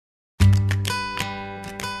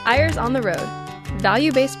Eyres on the Road,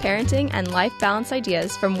 value-based parenting and life balance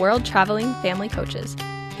ideas from world-traveling family coaches.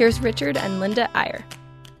 Here's Richard and Linda Eyre.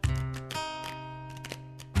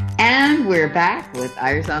 And we're back with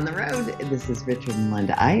Eyres on the Road. This is Richard and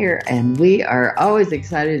Linda Eyre, and we are always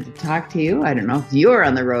excited to talk to you. I don't know if you're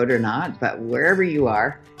on the road or not, but wherever you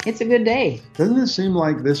are, it's a good day. Doesn't it seem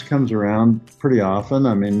like this comes around pretty often?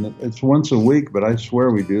 I mean, it's once a week, but I swear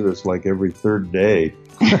we do this like every third day.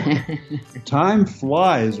 Time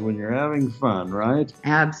flies when you're having fun, right?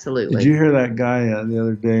 Absolutely. Did you hear that guy the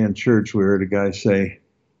other day in church? We heard a guy say,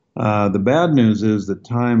 the bad news is that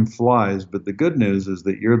time flies, but the good news is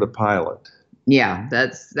that you're the pilot. Yeah,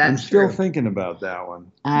 that's I'm still true. thinking about that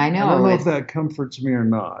one. I know. I don't know if that comforts me or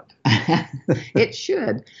not. It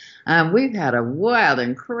should. We've had a wild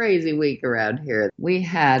and crazy week around here. We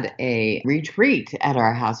had a retreat at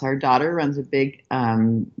our house. Our daughter runs a big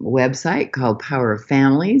website called Power of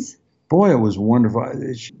Families. Boy, it was wonderful.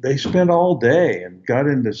 They spent all day and got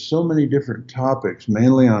into so many different topics,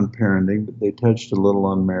 mainly on parenting, but they touched a little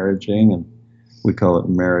on marriaging, and we call it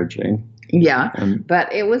marriaging. Yeah,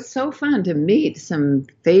 but it was so fun to meet some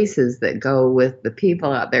faces that go with the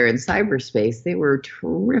people out there in cyberspace. They were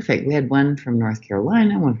terrific. We had one from North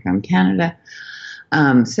Carolina, one from Canada,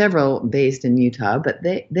 several based in Utah, but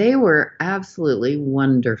they were absolutely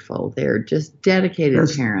wonderful. They're just dedicated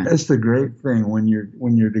parents. That's the great thing when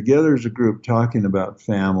you're together as a group talking about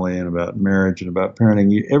family and about marriage and about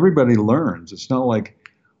parenting. Everybody learns. It's not like.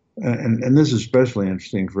 And this is especially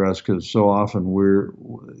interesting for us because so often we're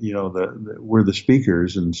the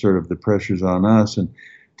speakers and sort of the pressure's on us, and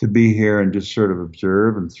to be here and just sort of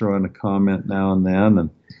observe and throw in a comment now and then and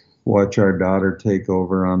watch our daughter take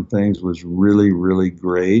over on things was really, really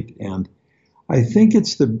great. And I think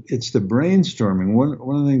it's the brainstorming. One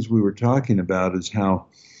of the things we were talking about is how,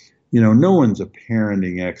 no one's a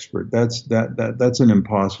parenting expert. That's an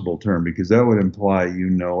impossible term because that would imply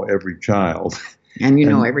every child. And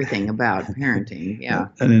everything about parenting, yeah.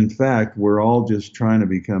 And in fact, we're all just trying to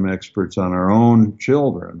become experts on our own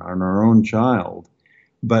children, on our own child.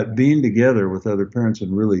 But being together with other parents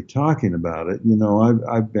and really talking about it,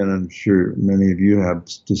 I've been, I'm sure many of you have,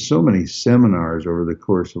 to so many seminars over the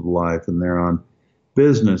course of life, and they're on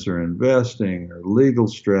business or investing or legal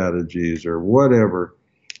strategies or whatever,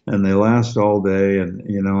 and they last all day. And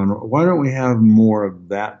why don't we have more of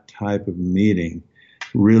that type of meeting?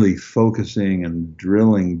 Really focusing and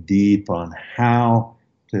drilling deep on how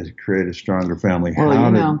to create a stronger family,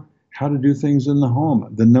 how to do things in the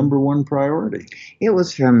home, the number one priority. It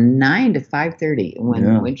was from 9 to 5:30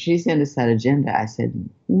 when she sent us that agenda. I said,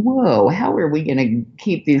 "Whoa, how are we going to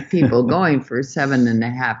keep these people going for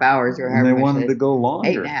 7.5 hours or however?" And they wanted to go longer,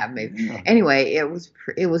 8.5 maybe. Yeah. Anyway, it was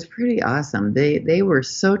pretty awesome. They were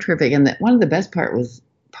so terrific, and one of the best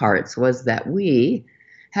parts was that we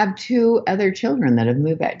have 2 other children that have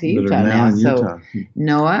moved back to Utah now. So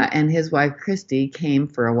Noah and his wife Christy came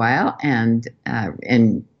for a while and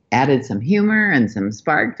added some humor and some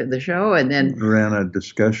spark to the show, and then ran a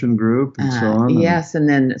discussion group and so on. Yes, and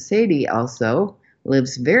then Sadie also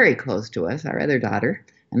lives very close to us, our other daughter,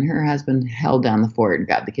 and her husband held down the fort and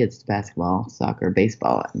got the kids to basketball, soccer,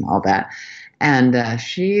 baseball, and all that. And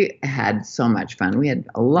she had so much fun. We had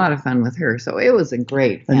a lot of fun with her. So it was a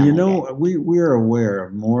great family day. We are aware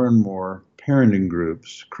of more and more parenting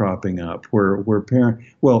groups cropping up where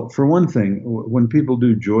for one thing, when people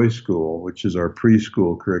do Joy School, which is our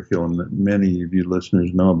preschool curriculum that many of you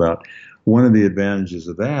listeners know about, one of the advantages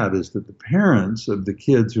of that is that the parents of the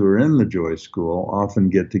kids who are in the Joy School often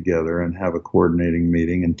get together and have a coordinating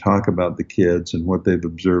meeting and talk about the kids and what they've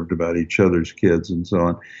observed about each other's kids and so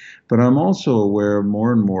on. But I'm also aware of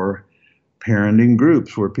more and more parenting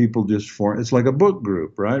groups where people just form. It's like a book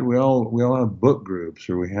group, right? We all have book groups,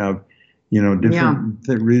 or we have,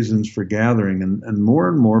 different reasons for gathering. And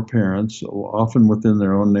more parents, often within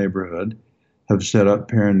their own neighborhood, have set up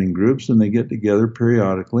parenting groups, and they get together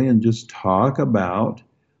periodically and just talk about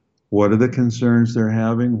what are the concerns they're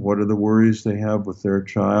having, what are the worries they have with their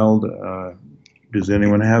child. Does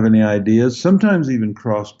anyone have any ideas? Sometimes even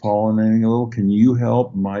cross-pollinating a little. Can you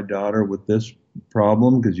help my daughter with this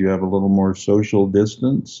problem because you have a little more social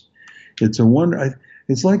distance? It's a wonder.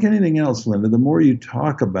 It's like anything else, Linda. The more you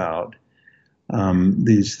talk about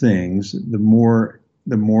these things, the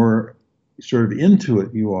more sort of into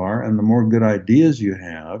it you are, and the more good ideas you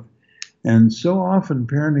have. And so often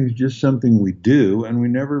parenting is just something we do, and we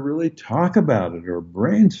never really talk about it or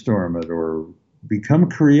brainstorm it or become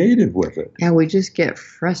creative with it. Yeah, we just get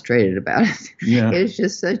frustrated about it. Yeah. It's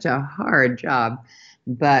just such a hard job.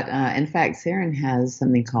 But in fact, Saren has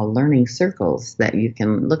something called Learning Circles that you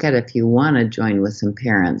can look at if you want to join with some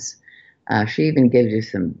parents. She even gives you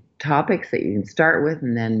some topics that you can start with,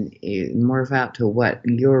 and then you morph out to what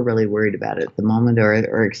you're really worried about at the moment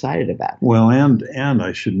or excited about. Well, and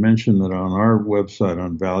I should mention that on our website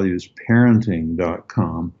on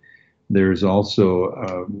valuesparenting.com, there's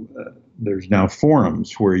also there's now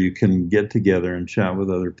forums where you can get together and chat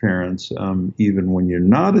with other parents, even when you're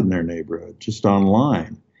not in their neighborhood, just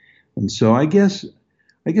online. And so I guess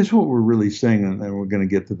what we're really saying, and we're going to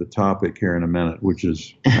get to the topic here in a minute, which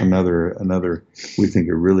is another we think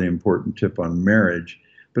a really important tip on marriage.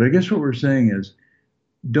 But I guess what we're saying is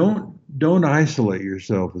don't isolate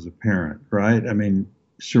yourself as a parent, right? I mean,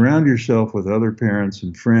 surround yourself with other parents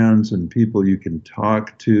and friends and people you can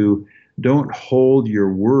talk to. Don't hold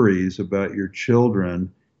your worries about your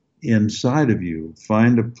children inside of you.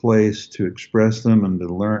 Find a place to express them and to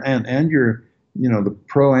learn, and your, the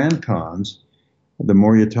pro and cons. The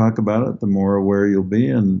more you talk about it, the more aware you'll be,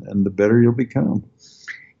 and the better you'll become.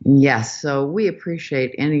 Yes, so we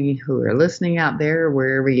appreciate any who are listening out there,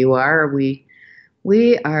 wherever you are.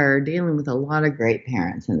 We are dealing with a lot of great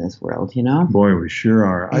parents in this world, Boy, we sure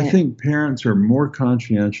are. I think parents are more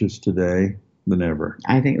conscientious today than ever.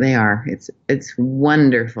 I think they are. It's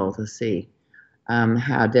wonderful to see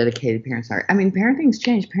how dedicated parents are. I mean, parenting's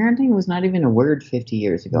changed. Parenting was not even a word 50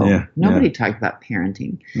 years ago. Nobody talked about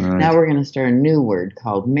parenting. Right. Now we're going to start a new word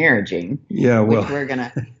called marriaging, which we're going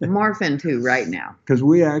to morph into right now. Because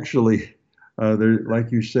we actually,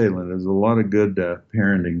 like you say, Lynn, there's a lot of good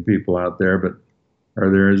parenting people out there, but are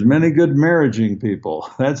there as many good marriaging people?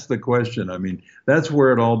 That's the question. I mean, that's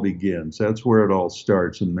where it all begins. That's where it all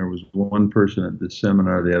starts. And there was one person at this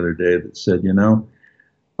seminar the other day that said,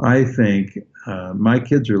 I think my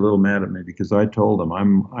kids are a little mad at me because I told them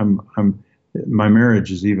my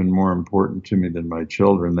marriage is even more important to me than my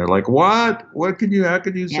children. They're like, what? How could you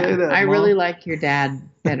say that? I Mom? really like your dad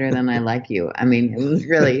better than I like you. I mean, it was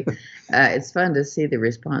really, it's fun to see the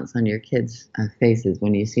response on your kids' faces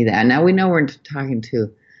when you see that. And now we know we're talking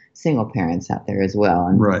to single parents out there as well.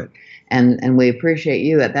 And, right. And we appreciate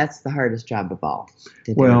you. That's the hardest job of all.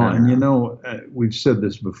 Well, and we've said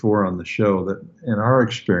this before on the show that in our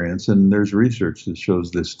experience, and there's research that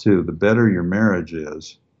shows this too, the better your marriage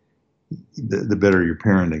is, the better your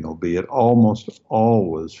parenting will be. It almost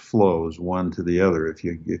always flows one to the other. If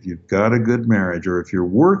you've got a good marriage, or if you're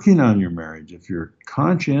working on your marriage, if you're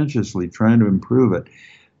conscientiously trying to improve it,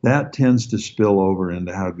 that tends to spill over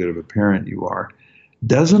into how good of a parent you are.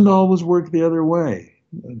 Doesn't always work the other way.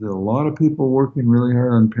 There are a lot of people working really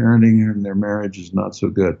hard on parenting and their marriage is not so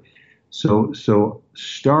good. So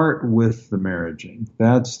start with the marriaging.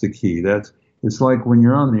 That's the key. It's like when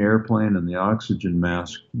you're on the airplane and the oxygen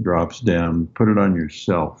mask drops down, put it on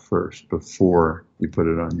yourself first before you put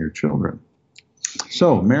it on your children.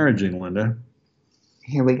 So marriaging, Linda.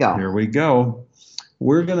 Here we go.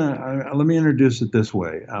 We're let me introduce it this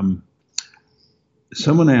way.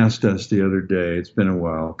 Someone asked us the other day, it's been a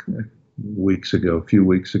while, a few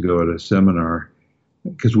weeks ago at a seminar,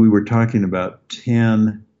 because we were talking about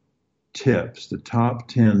 10 tips, the top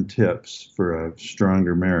 10 tips for a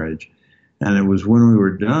stronger marriage. And it was when we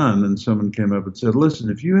were done and someone came up and said, listen,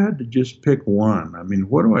 if you had to just pick one, I mean,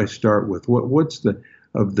 what do I start with? What's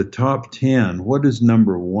of the top 10, what is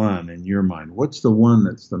number one in your mind? What's the one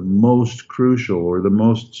that's the most crucial or the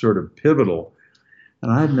most sort of pivotal?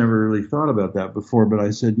 And I had never really thought about that before, but I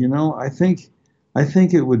said, I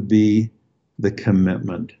think it would be the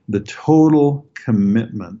commitment, the total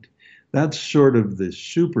commitment. That's sort of the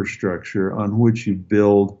superstructure on which you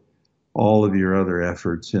build all of your other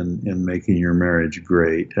efforts in making your marriage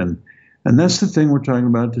great. And that's the thing we're talking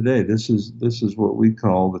about today. This is what we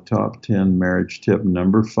call the top 10 marriage tip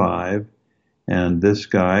number 5. And this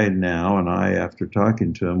guy now, and I, after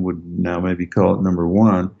talking to him, would now maybe call it number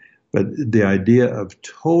 1. But the idea of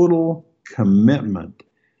total commitment,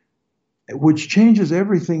 which changes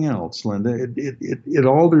everything else, Linda. It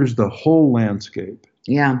alters the whole landscape.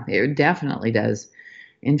 Yeah, it definitely does.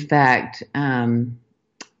 In fact,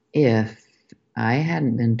 if I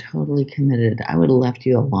hadn't been totally committed, I would have left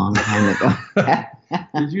you a long time ago.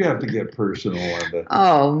 Did you have to get personal, Linda?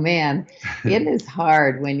 Oh, man. It is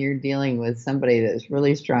hard when you're dealing with somebody that's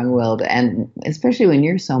really strong-willed, and especially when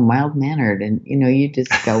you're so mild-mannered and, you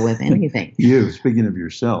just go with anything. You, speaking of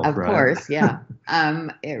yourself, right? Of course, yeah.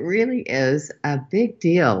 It really is a big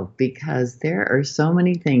deal because there are so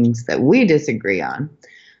many things that we disagree on.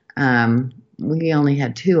 We only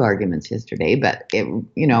had 2 arguments yesterday, but it,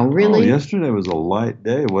 really. Oh, yesterday was a light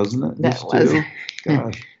day, wasn't it? That was.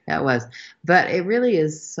 Gosh. That was. But it really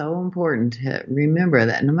is so important to remember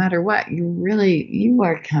that no matter what, you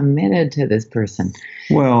are committed to this person.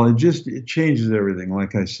 Well, it changes everything.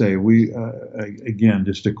 Like I say, again,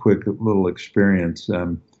 just a quick little experience.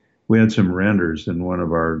 We had some renters in one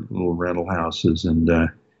of our little rental houses, and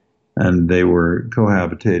they were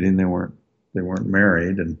cohabitating. They weren't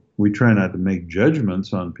married, and we try not to make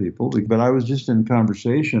judgments on people. But I was just in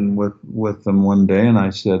conversation with them one day, and I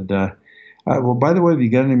said, well, by the way, have you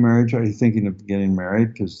got any marriage? Are you thinking of getting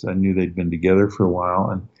married? Because I knew they'd been together for a while,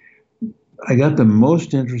 and I got the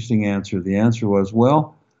most interesting answer. The answer was,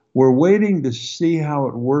 well, we're waiting to see how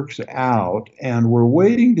it works out, and we're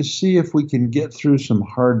waiting to see if we can get through some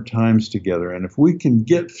hard times together. And if we can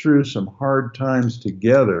get through some hard times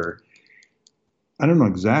together, I don't know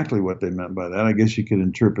exactly what they meant by that. I guess you could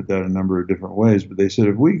interpret that a number of different ways. But they said,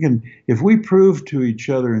 if we prove to each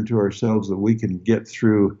other and to ourselves that we can get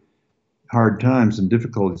through hard times and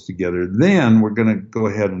difficulties together, then we're going to go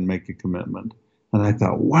ahead and make a commitment. And I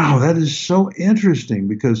thought, wow, that is so interesting,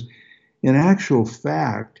 because in actual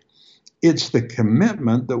fact, it's the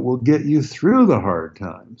commitment that will get you through the hard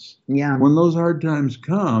times. Yeah. When those hard times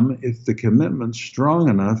come, if the commitment's strong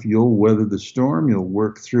enough, you'll weather the storm, you'll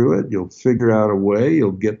work through it, you'll figure out a way,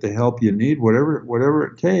 you'll get the help you need, whatever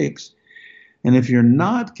it takes. And if you're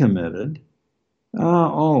not committed,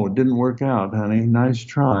 it didn't work out, honey. Nice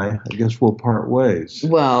try. I guess we'll part ways.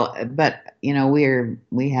 Well, but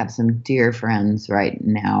we have some dear friends right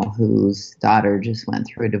now whose daughter just went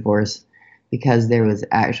through a divorce because there was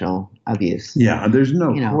actual abuse. Yeah, there's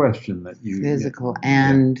no question that physical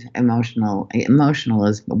and emotional. Emotional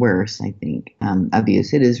is worse, I think.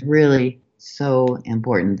 Abuse. It is really so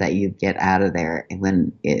important that you get out of there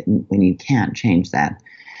when you can't change that.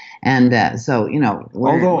 And so,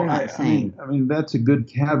 we're not saying. I mean, that's a good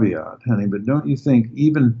caveat, honey. But don't you think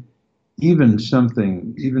even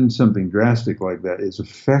something drastic like that is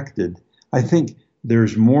affected? I think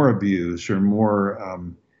there's more abuse or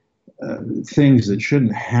more things that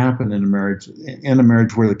shouldn't happen in a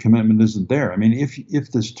marriage where the commitment isn't there. I mean,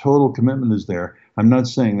 if this total commitment is there, I'm not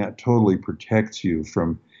saying that totally protects you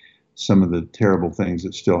from some of the terrible things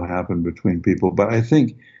that still happen between people, but I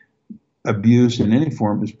think abuse in any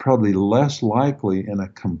form is probably less likely in a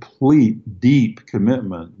complete, deep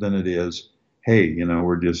commitment than it is, hey,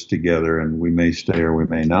 we're just together and we may stay or we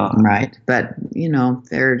may not. Right. But,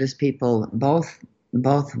 there are just people, both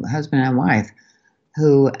husband and wife,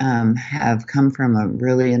 who have come from a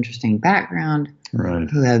really interesting background, right,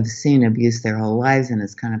 who have seen abuse their whole lives, and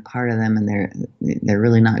it's kind of part of them, and they're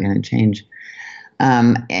really not going to change,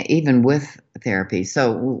 even with therapy.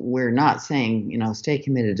 So we're not saying, stay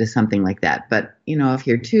committed to something like that. But, if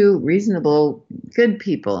you're two reasonable, good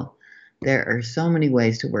people, there are so many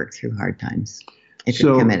ways to work through hard times if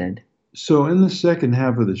you're committed. So in the second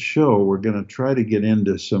half of the show, we're going to try to get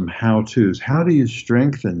into some how-tos. How do you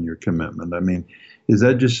strengthen your commitment? I mean, is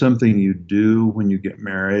that just something you do when you get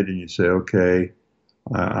married and you say, okay,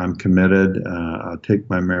 I'm committed. I'll take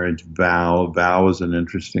my marriage vow. Vow is an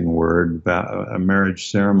interesting word. A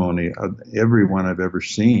marriage ceremony. Everyone I've ever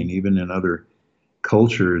seen, even in other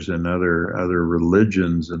cultures and other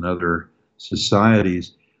religions and other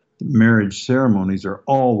societies, marriage ceremonies are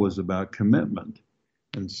always about commitment.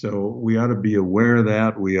 And so we ought to be aware of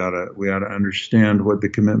that. We ought to understand what the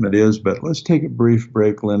commitment is. But let's take a brief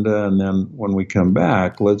break, Linda, and then when we come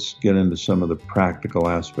back, let's get into some of the practical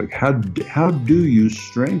aspects. How do you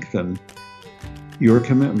strengthen your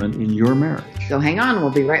commitment in your marriage? So hang on,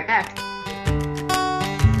 we'll be right back.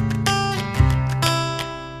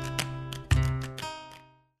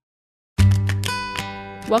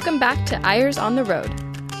 Welcome back to Eyre's on the Road.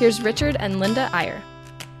 Here's Richard and Linda Eyre.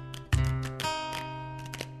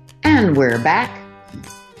 And we're back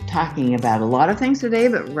talking about a lot of things today,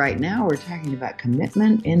 but right now we're talking about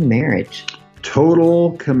commitment in marriage.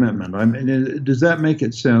 Total commitment. I mean, does that make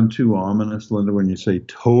it sound too ominous, Linda, when you say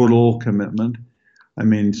total commitment? I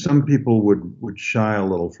mean, some people would shy a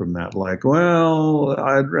little from that, like, well,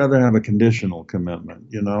 I'd rather have a conditional commitment,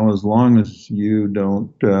 as long as you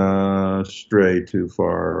don't stray too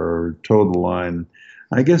far or toe the line.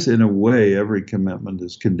 I guess in a way, every commitment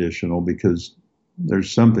is conditional because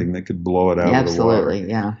there's something that could blow it out of the water. Absolutely,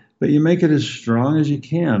 yeah. But you make it as strong as you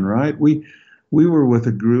can, right? We were with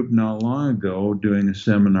a group not long ago doing a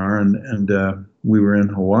seminar, and we were in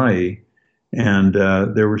Hawaii, And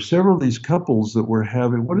there were several of these couples that were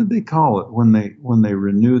having, what did they call it when they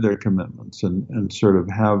renew their commitments and sort of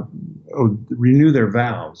renew their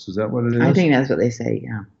vows? Is that what it is? I think that's what they say,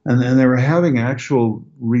 yeah. And they were having actual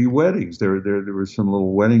re-weddings. There were some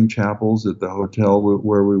little wedding chapels at the hotel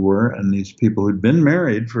where we were, and these people who'd been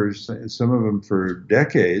married for some of them for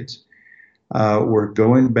decades were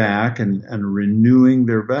going back and renewing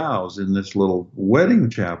their vows in this little wedding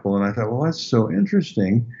chapel. And I thought, well, that's so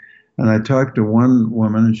interesting. And I talked to one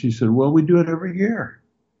woman, and she said, well, we do it every year.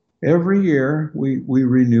 Every year we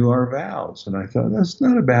renew our vows. And I thought, that's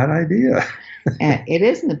not a bad idea. It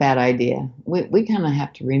isn't a bad idea. We kind of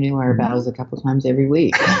have to renew our vows a couple times every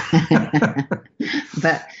week.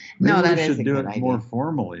 But no, that is a good idea. Maybe we should do it more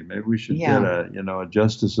formally. Maybe we should get a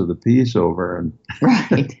justice of the peace over and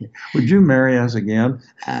right. Would you marry us again?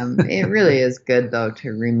 It really is good though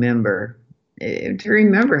to remember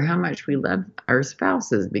how much we love our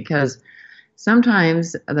spouses, because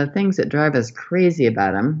sometimes the things that drive us crazy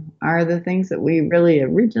about them are the things that we really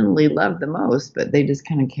originally loved the most, but they just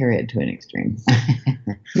kind of carry it to an extreme.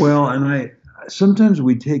 Well, and sometimes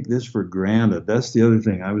we take this for granted. That's the other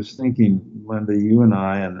thing. I was thinking, Linda, you and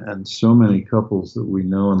I and so many couples that we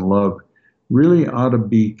know and love really ought to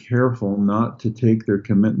be careful not to take their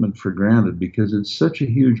commitment for granted, because it's such a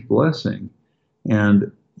huge blessing.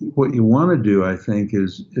 And what you want to do, I think,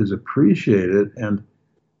 is appreciate it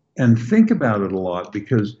and think about it a lot,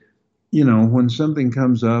 because, when something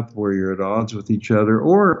comes up where you're at odds with each other,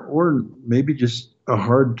 or maybe just a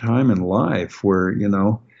hard time in life where,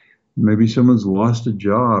 maybe someone's lost a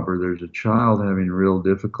job, or there's a child having real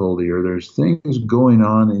difficulty, or there's things going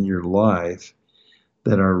on in your life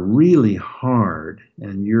that are really hard,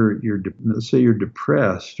 and let's say you're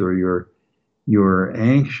depressed, or you're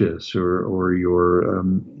anxious, or you're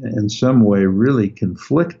in some way really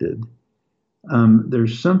conflicted.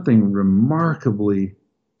 There's something remarkably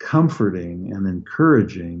comforting and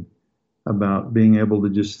encouraging about being able to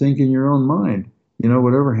just think in your own mind,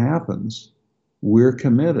 whatever happens, we're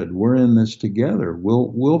committed. We're in this together.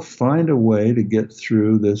 We'll find a way to get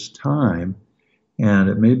through this time, and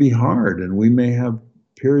it may be hard, and we may have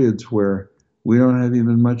periods where we don't have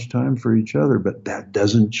even much time for each other, but that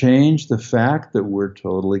doesn't change the fact that we're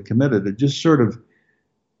totally committed. It just sort of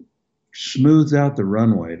smooths out the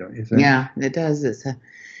runway, don't you think? Yeah, it does. It's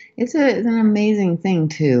an amazing thing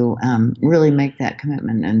to really make that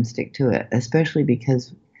commitment and stick to it, especially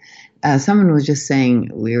because someone was just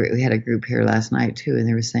saying, we had a group here last night too, and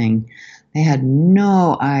they were saying they had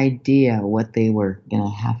no idea what they were going to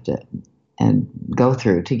have to go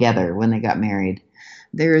through together when they got married.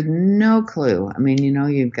 There is no clue. I mean,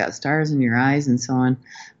 you've got stars in your eyes and so on,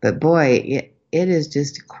 but boy, it is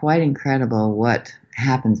just quite incredible what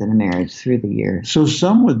happens in a marriage through the years. So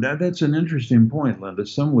that's an interesting point, Linda.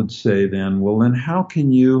 Some would say then, well, then how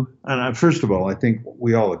can you, and first of all, I think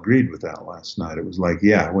we all agreed with that last night. It was like,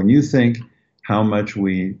 yeah, when you think how much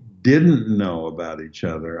we didn't know about each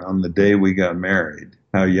other on the day we got married,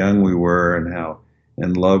 how young we were and how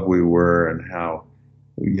in love we were, and how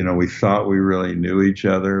we thought we really knew each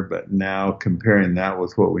other, but now comparing that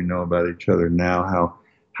with what we know about each other now,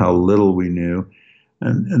 how little we knew.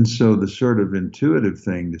 And so the sort of intuitive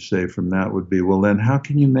thing to say from that would be, well, then how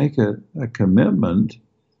can you make a commitment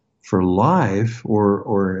for life,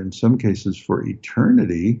 or in some cases for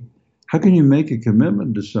eternity? How can you make a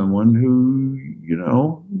commitment to someone who, you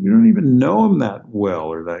don't even know them that well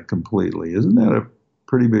or that completely? Isn't that a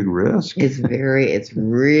pretty big risk? It's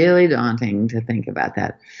really daunting to think about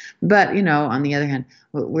that. But, on the other hand,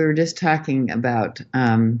 we were just talking about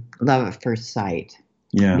love at first sight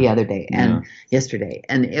the other day and yesterday.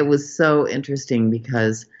 And it was so interesting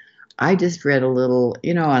because I just read a little,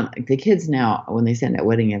 on the kids now, when they send out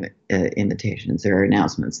wedding invitations or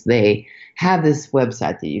announcements, they have this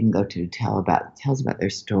website that you can go to tells about their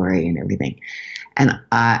story and everything. And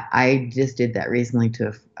I just did that recently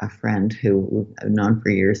to a friend who I've known for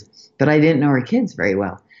years, but I didn't know her kids very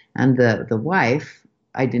well. And the wife,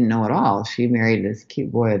 I didn't know at all. She married this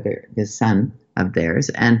cute boy, this son of theirs.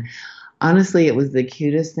 And honestly, it was the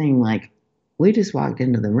cutest thing. Like, we just walked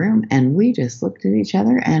into the room and we just looked at each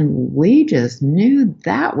other and we just knew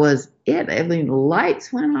that was it. I mean,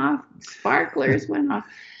 lights went off, sparklers went off.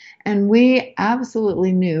 And we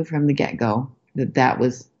absolutely knew from the get-go that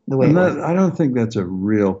was the way it was. I don't think that's a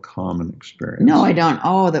real common experience. No, I don't.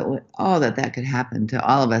 That could happen to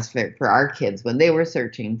all of us for our kids when they were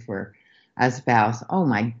searching for a spouse. Oh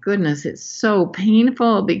my goodness, it's so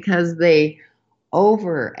painful because they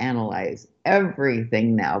overanalyze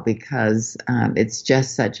everything now because it's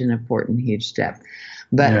just such an important, huge step.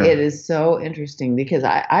 But Yeah. it is so interesting because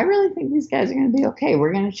I really think these guys are going to be okay.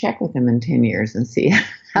 We're going to check with them in 10 years and see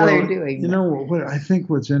how they're doing. You know, what I think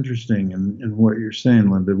what's interesting in what you're saying,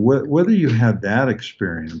 Linda, whether you had that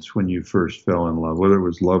experience when you first fell in love, whether it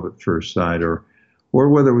was love at first sight or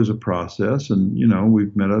whether it was a process, and, you know,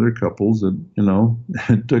 we've met other couples that, you know,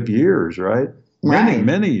 it took years, right? Right.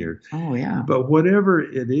 Many years. Oh, yeah. But whatever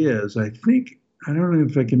it is, I think, I don't know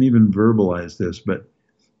if I can even verbalize this, but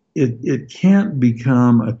it can't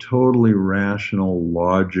become a totally rational,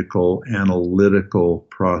 logical, analytical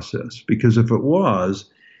process. Because if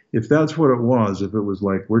that's what it was, if it was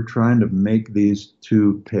like we're trying to make these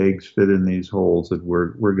two pegs fit in these holes, and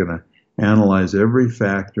we're going to analyze every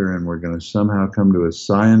factor and we're going to somehow come to a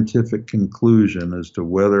scientific conclusion as to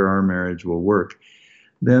whether our marriage will work,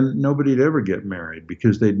 then nobody'd ever get married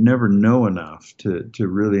because they'd never know enough to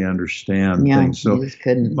really understand things. So you just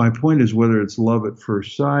couldn't. My point is, whether it's love at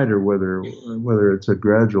first sight or whether it's a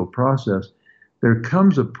gradual process, there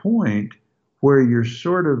comes a point where you're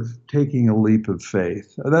sort of taking a leap of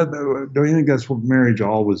faith. Don't you think that's what marriage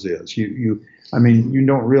always is? You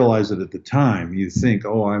don't realize it at the time. You think,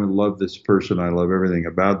 oh, I love this person. I love everything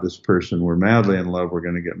about this person. We're madly in love. We're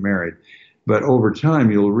going to get married. But over time,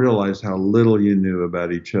 you'll realize how little you knew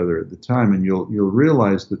about each other at the time, and you'll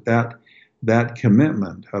realize that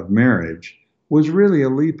commitment of marriage was really a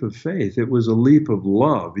leap of faith. It was a leap of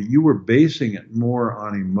love. You were basing it more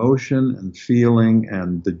on emotion and feeling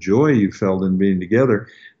and the joy you felt in being together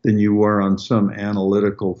than you were on some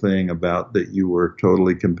analytical thing about that you were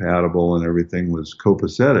totally compatible and everything was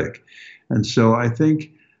copacetic. And so I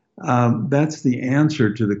think that's the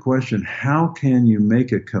answer to the question, how can you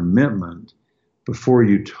make a commitment before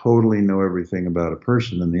you totally know everything about a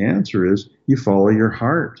person? And the answer is you follow your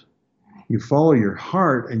heart. You follow your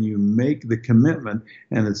heart and you make the commitment,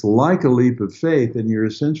 and it's like a leap of faith, and you're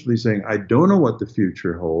essentially saying, I don't know what the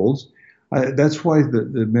future holds. That's why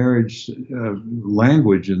the marriage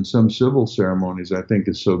language in some civil ceremonies, I think,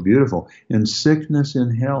 is so beautiful. In sickness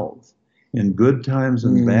and health, in good times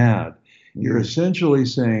and bad, you're essentially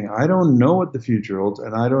saying, I don't know what the future holds,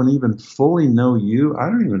 and I don't even fully know you. I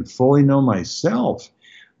don't even fully know myself.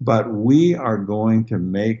 But we are going to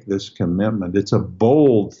make this commitment. It's a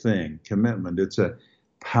bold thing, commitment. It's a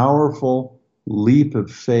powerful leap of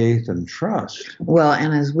faith and trust. Well,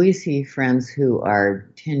 and as we see friends who are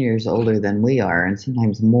 10 years older than we are, and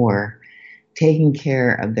sometimes more, taking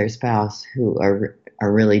care of their spouse who are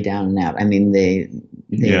really down and out. I mean, they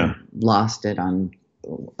lost it on,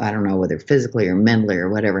 I don't know, whether physically or mentally or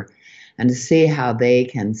whatever. And to see how they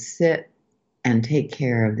can sit and take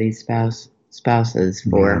care of these spouses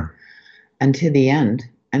and to the end.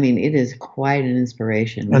 I mean, it is quite an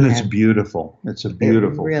inspiration. And it's beautiful. It's a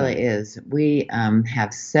beautiful It really thing. is. We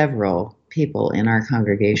have several people in our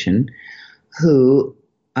congregation who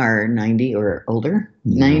are 90 or older,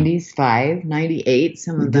 95, 98.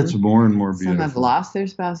 Some of them. It gets more and more beautiful. Some have lost their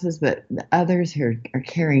spouses, but the others are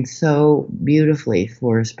caring so beautifully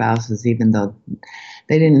for spouses, even though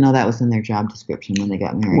they didn't know that was in their job description when they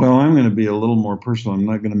got married. Well, I'm going to be a little more personal. I'm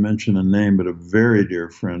not going to mention a name, but a very dear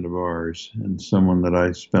friend of ours and someone that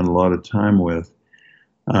I spent a lot of time with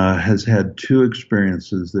has had two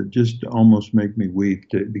experiences that just almost make me weep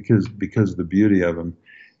because of the beauty of them.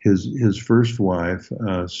 His first wife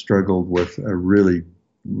struggled with a really,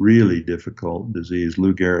 really difficult disease,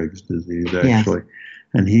 Lou Gehrig's disease, actually. Yes.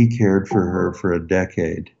 And he cared for her for a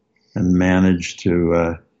decade and managed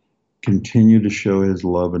to continue to show his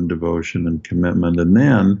love and devotion and commitment. And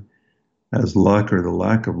then, as luck or the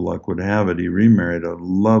lack of luck would have it, he remarried a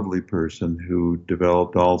lovely person who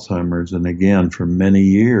developed Alzheimer's. And again, for many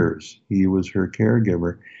years, he was her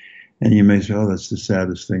caregiver. And you may say, oh, that's the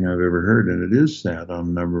saddest thing I've ever heard. And it is sad on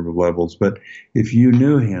a number of levels. But if you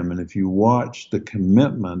knew him and if you watched the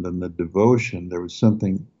commitment and the devotion, there was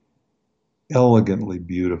something elegantly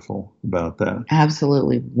beautiful about that.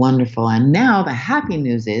 Absolutely wonderful. And now the happy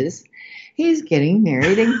news is he's getting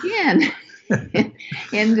married again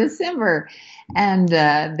in December. And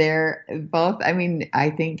they're both, I mean, I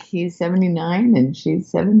think he's 79 and she's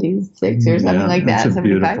 76 or something like that. It's a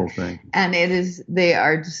beautiful thing. And they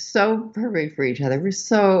are just so perfect for each other. It's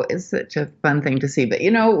such a fun thing to see. But,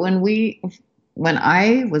 you know, when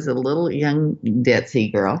I was a little young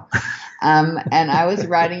ditzy girl, and I was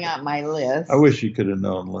writing out my list. I wish you could have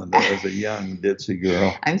known Linda as a young ditzy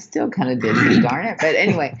girl. I'm still kind of ditzy, darn it. But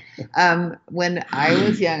anyway, when I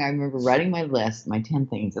was young, I remember writing my list, my 10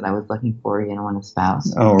 things that I was looking for, in a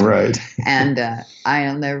spouse. Oh, right. And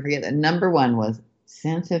I'll never forget that. Number one was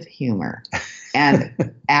sense of humor.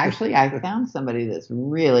 And actually, I found somebody that's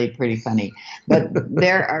really pretty funny. But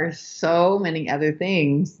there are so many other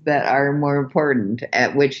things that are more important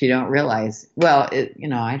at which you don't realize. Well,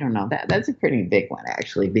 I don't know. That's a pretty big one,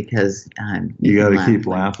 actually, because you got to keep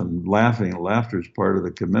laughing. Laughter is part of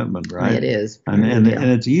the commitment, right? It is. And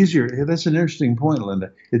it's easier. That's an interesting point,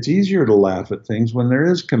 Linda. It's easier to laugh at things when there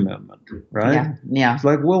is commitment, right? Yeah. It's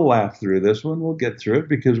like, we'll laugh through this one. We'll get through it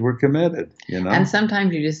because we're committed, And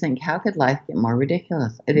sometimes you just think, how could life get more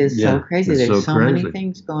ridiculous? It is so crazy. There's so many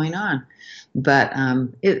things going on. But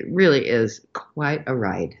it really is quite a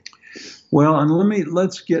ride. Well, and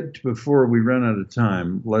let's get, before we run out of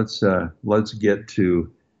time, let's get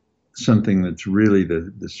to something that's really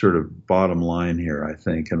the sort of bottom line here, I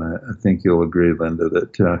think. And I think you'll agree, Linda,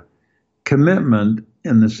 that commitment,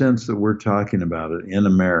 in the sense that we're talking about it in a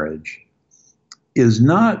marriage, is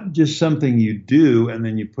not just something you do and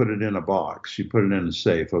then you put it in a box. You put it in a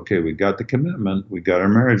safe. Okay, we got the commitment. We got our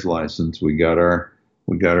marriage license. We got our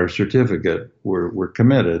certificate. We're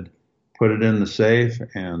committed. Put it in the safe,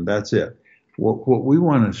 and that's it. What we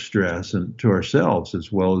want to stress, and to ourselves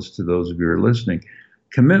as well as to those of you who are listening,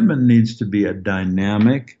 commitment needs to be a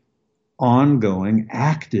dynamic, ongoing,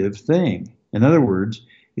 active thing. In other words,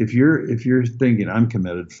 if you're thinking, I'm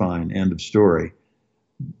committed, fine, end of story,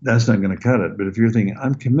 that's not going to cut it. But if you're thinking,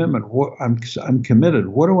 I'm committed,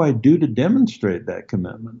 what do I do to demonstrate that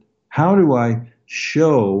commitment? How do I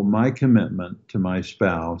show my commitment to my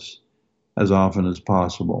spouse as often as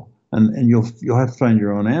possible? And you'll have to find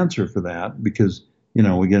your own answer for that, because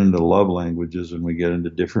we get into love languages and we get into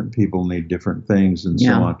different people need different things and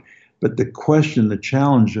so on. But the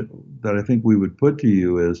challenge that I think we would put to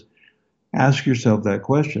you is, ask yourself that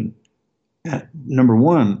question. Number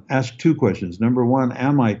one, ask two questions. Number one,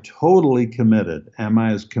 am I totally committed? Am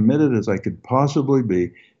I as committed as I could possibly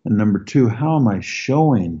be? And number two, how am I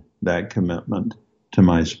showing that commitment to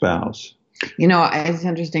my spouse? It's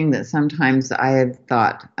interesting that sometimes I have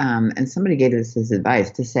thought, and somebody gave us this advice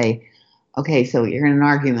to say, okay, so you're in an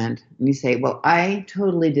argument and you say, well, I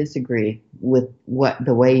totally disagree with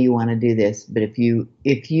the way you want to do this, but if you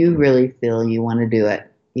really feel you want to do it,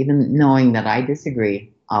 even knowing that I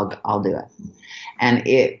disagree, I'll do it. And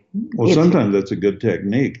sometimes that's a good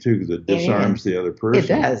technique too, because it disarms the other person. It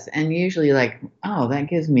does. And usually that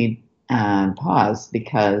gives me pause,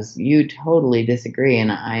 because you totally disagree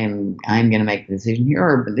and I'm going to make the decision here,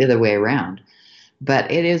 or the other way around. But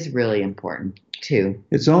it is really important too.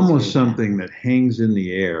 It's almost something that hangs in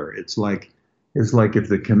the air. It's like if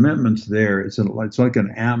the commitment's there, it's like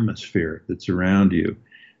an atmosphere that's around you.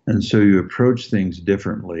 And so you approach things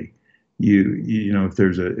differently. If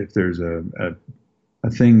there's a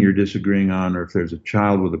thing you're disagreeing on, or if there's a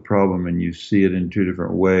child with a problem and you see it in two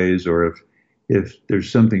different ways, or if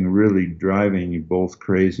there's something really driving you both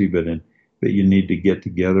crazy, but you need to get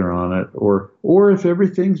together on it, or if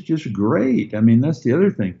everything's just great. I mean, that's the other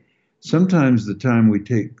thing. Sometimes the time we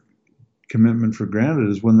take commitment for granted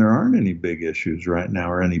is when there aren't any big issues right now,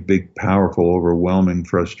 or any big, powerful, overwhelming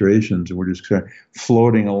frustrations, and we're just kind of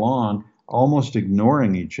floating along, almost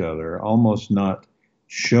ignoring each other, almost not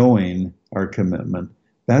showing our commitment.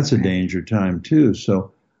 That's a danger time too.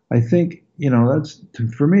 So I think,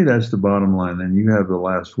 for me, that's the bottom line. And you have the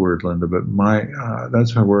last word, Linda, but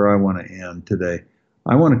that's where I want to end today.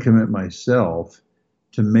 I want to commit myself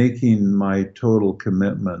to making my total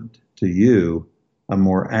commitment to you a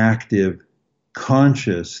more active,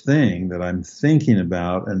 conscious thing that I'm thinking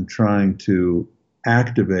about and trying to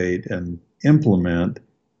activate and implement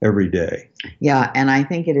every day. Yeah, and I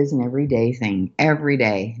think it is an everyday thing. Every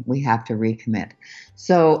day we have to recommit.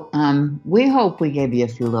 So we hope we gave you a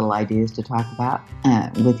few little ideas to talk about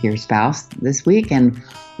with your spouse this week. And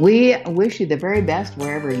we wish you the very best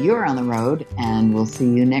wherever you're on the road. And we'll see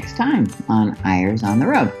you next time on Eyres on the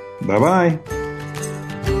Road. Bye-bye.